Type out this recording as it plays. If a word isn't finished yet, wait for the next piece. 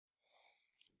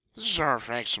This is our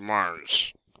Facts of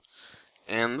Mars,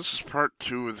 and this is part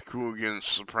two of the Coup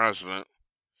against the president.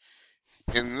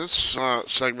 In this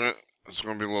segment, it's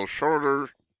going to be a little shorter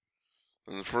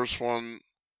than the first one.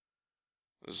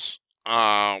 Is what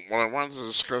I wanted to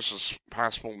discuss is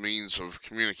possible means of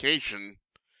communication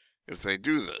if they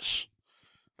do this.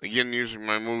 Again, using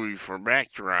my movie for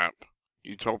backdrop,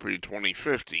 Utopia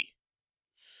 2050.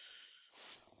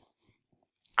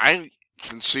 I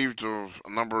conceived of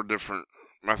a number of different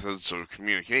methods of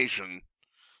communication,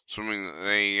 assuming that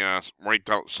they wiped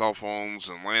out cell phones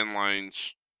and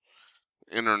landlines,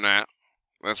 internet.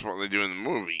 That's what they do in the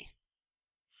movie.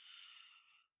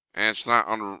 And it's not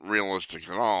unrealistic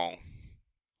at all.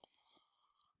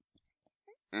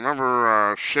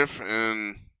 Remember, Schiff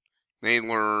and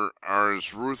Nadler are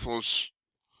as ruthless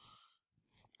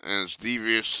and as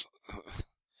devious.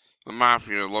 The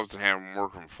Mafia would love to have them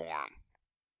working for them.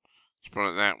 Let's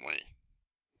put it that way.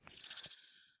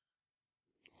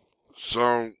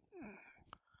 So,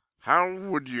 how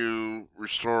would you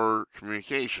restore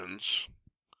communications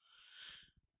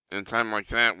in a time like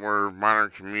that where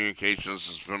modern communications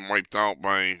has been wiped out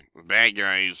by the bad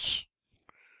guys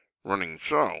running the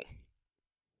show?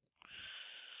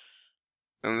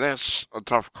 And that's a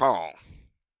tough call.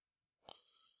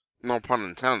 No pun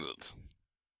intended.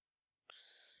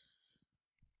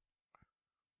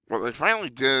 What they finally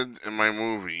did in my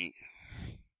movie,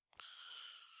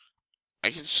 I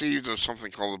conceived of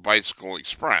something called the Bicycle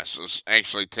Express. It's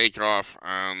actually takeoff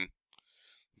on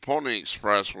the Pony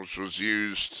Express, which was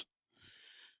used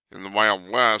in the Wild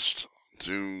West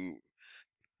to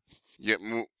get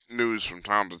news from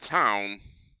town to town.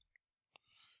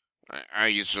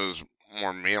 I guess it was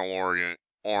more mail-oriented.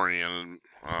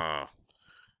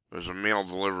 There's a mail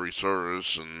delivery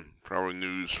service and probably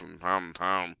news from town to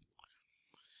town.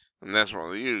 And that's what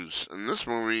they use. In this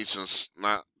movie, since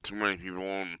not too many people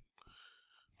own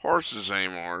horses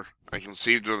anymore, I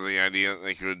conceived of the idea that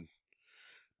they could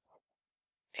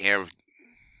have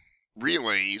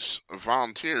relays of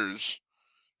volunteers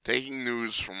taking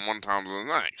news from one town to the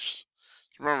next.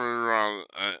 Remember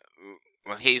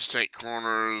the Haystack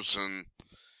Corners and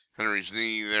Henry's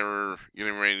Knee, they were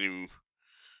getting ready to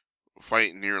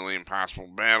fight a nearly impossible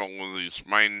battle with these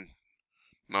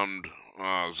mind-numbed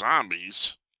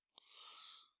zombies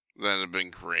that had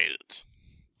been created.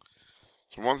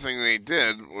 So one thing they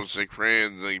did was they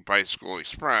created the Bicycle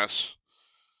Express,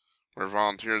 where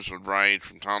volunteers would ride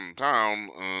from town to town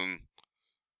and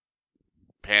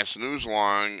pass news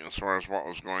along as far as what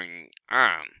was going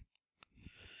on.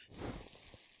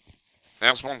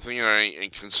 That's one thing that I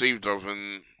conceived of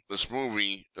in this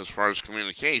movie as far as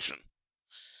communication.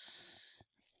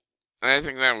 And I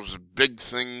think that was a big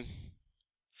thing.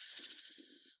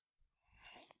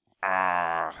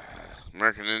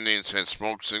 American Indians had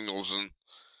smoke signals and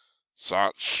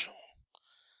such.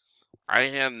 I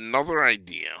had another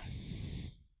idea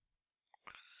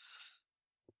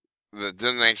that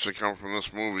didn't actually come from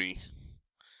this movie.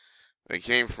 It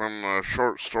came from a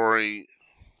short story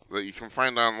that you can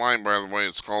find online, by the way.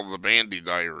 It's called the Bandy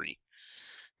Diary.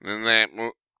 And in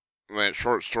that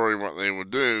short story, what they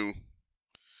would do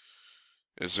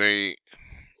is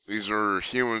these are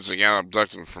humans that got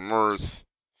abducted from Earth.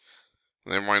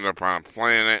 They wind up on a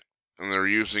planet, and they're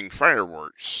using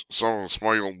fireworks. Some of them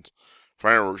smuggled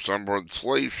fireworks on board the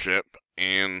slave ship,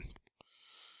 and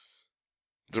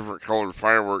different colored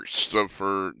fireworks stood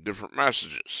for different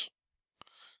messages.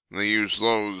 And they use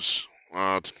those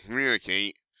to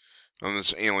communicate on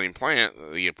this alien planet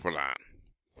that they get put on.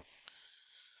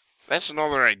 That's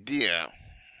another idea.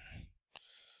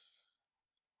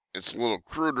 It's a little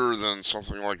cruder than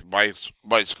something like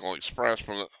Bicycle Express,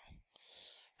 but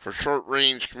for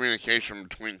short-range communication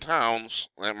between towns,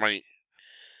 that might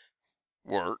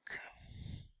work.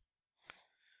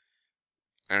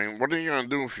 I mean, what are you going to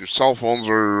do if your cell phones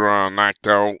are knocked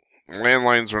out,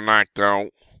 landlines are knocked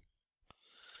out,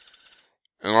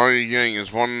 and all you're getting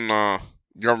is one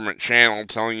government channel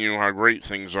telling you how great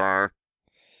things are,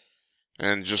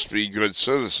 and just be good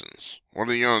citizens? What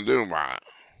are you going to do about it?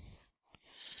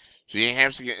 So you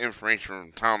have to get information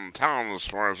from town to town as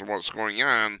far as what's going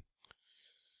on,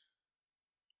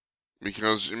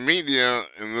 because in media,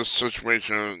 in this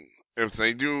situation, if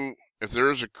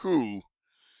there is a coup,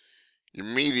 your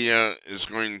media is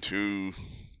going to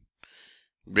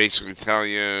basically tell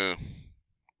you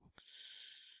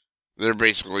they're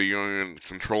basically going to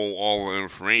control all the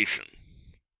information.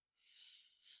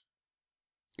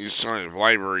 You still have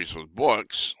libraries with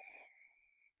books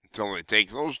until they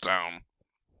take those down.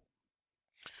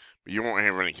 But you won't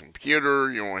have any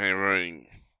computer, you won't have any,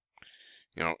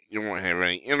 you won't have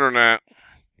any internet,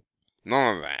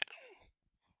 none of that.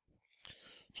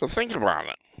 So think about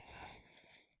it.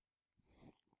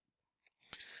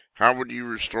 How would you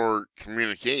restore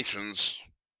communications,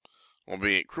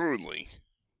 albeit crudely,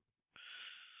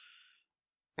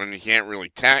 when you can't really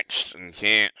text and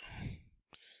can't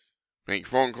make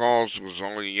phone calls because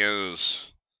all you get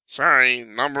is, sorry,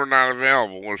 number not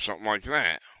available, or something like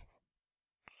that?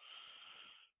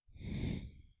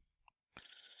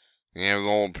 You have the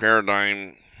old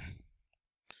paradigm,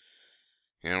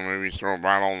 maybe throw a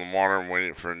bottle in the water and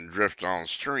wait for it to drift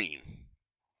downstream.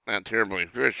 Not terribly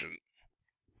efficient.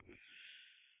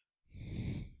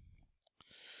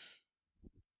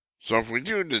 So if we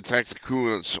do detect a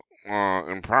coup that's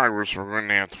in progress, we're going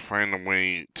to have to find a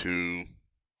way to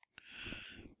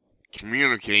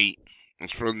communicate and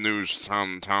spread the news to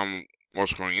town to town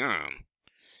what's going on.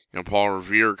 Paul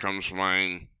Revere comes to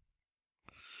mind.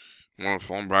 One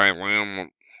flown by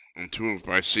land, and two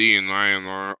by sea, and I on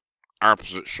the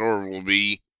opposite shore will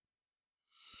be,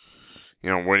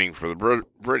 waiting for the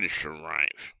British to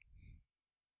arrive.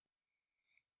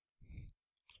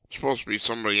 It's supposed to be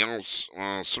somebody else,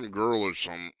 some girl or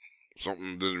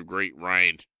something did a great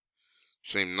ride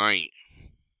same night.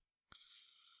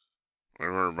 I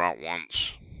heard about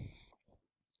once.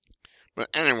 But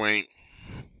anyway,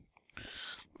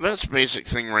 that's the basic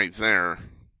thing right there.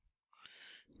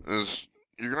 Is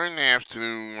you're going to have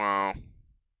to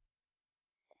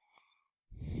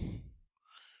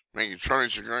make a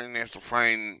choice. You're going to have to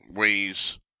find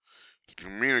ways to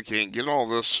communicate and get all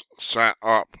this set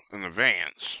up in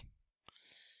advance.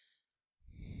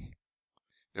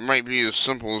 It might be as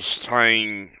simple as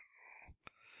tying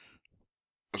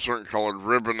a certain colored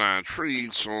ribbon on a tree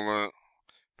so that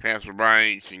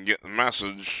passerby can get the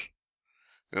message.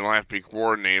 It'll have to be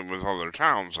coordinated with other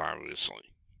towns, obviously.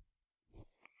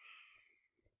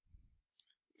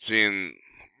 See, in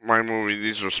my movie,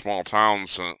 these are small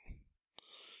towns that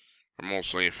are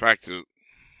mostly affected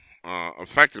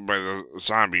by the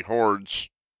zombie hordes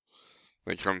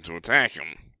that come to attack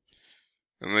them.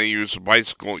 And they use the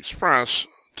Bicycle Express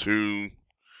to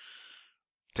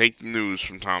take the news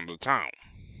from town to town.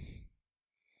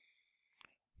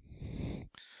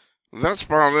 That's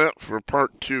about it for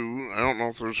part 2. I don't know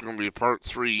if there's going to be a part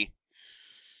 3.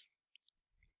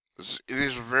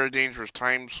 These are very dangerous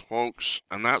times, folks.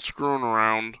 I'm not screwing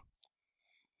around.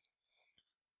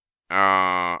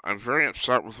 I'm very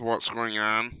upset with what's going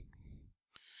on.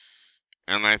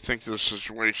 And I think this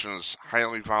situation is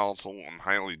highly volatile and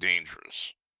highly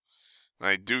dangerous. And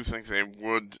I do think they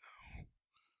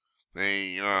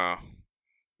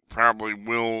probably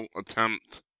will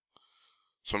attempt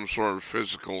some sort of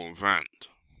physical event.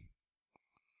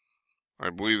 I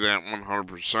believe that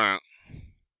 100%.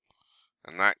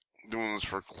 I'm not doing this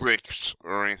for clicks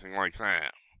or anything like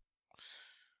that.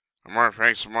 I'm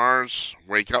Artifacts of Mars.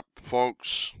 Wake up,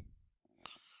 folks.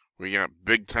 We got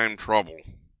big time trouble.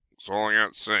 That's all I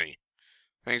got to say.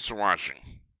 Thanks for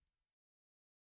watching.